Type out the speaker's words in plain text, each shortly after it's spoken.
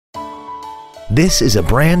This is a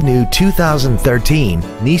brand new 2013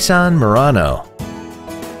 Nissan Murano.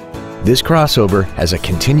 This crossover has a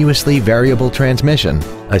continuously variable transmission,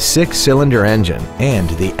 a 6-cylinder engine, and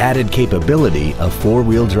the added capability of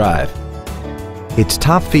 4-wheel drive. Its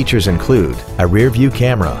top features include a rear-view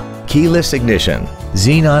camera, keyless ignition,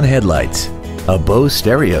 xenon headlights, a Bose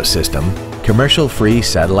stereo system, commercial-free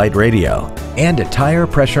satellite radio, and a tire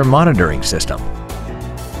pressure monitoring system.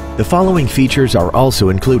 The following features are also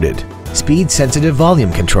included: speed-sensitive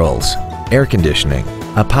volume controls, air conditioning,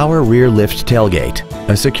 a power rear lift tailgate,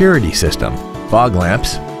 a security system, fog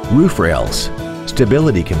lamps, roof rails,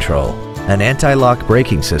 stability control, an anti-lock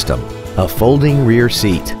braking system, a folding rear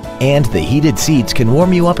seat, and the heated seats can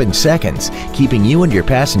warm you up in seconds, keeping you and your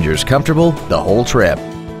passengers comfortable the whole trip.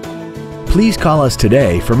 Please call us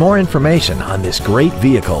today for more information on this great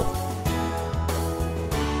vehicle.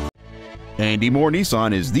 Andy Mohr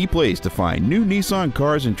Nissan is the place to find new Nissan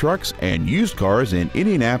cars and trucks and used cars in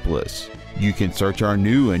Indianapolis. You can search our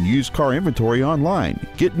new and used car inventory online,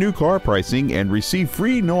 get new car pricing, and receive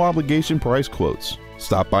free no-obligation price quotes.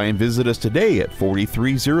 Stop by and visit us today at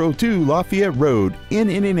 4302 Lafayette Road in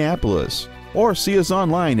Indianapolis, or see us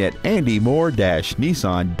online at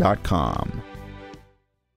andymohr-nissan.com.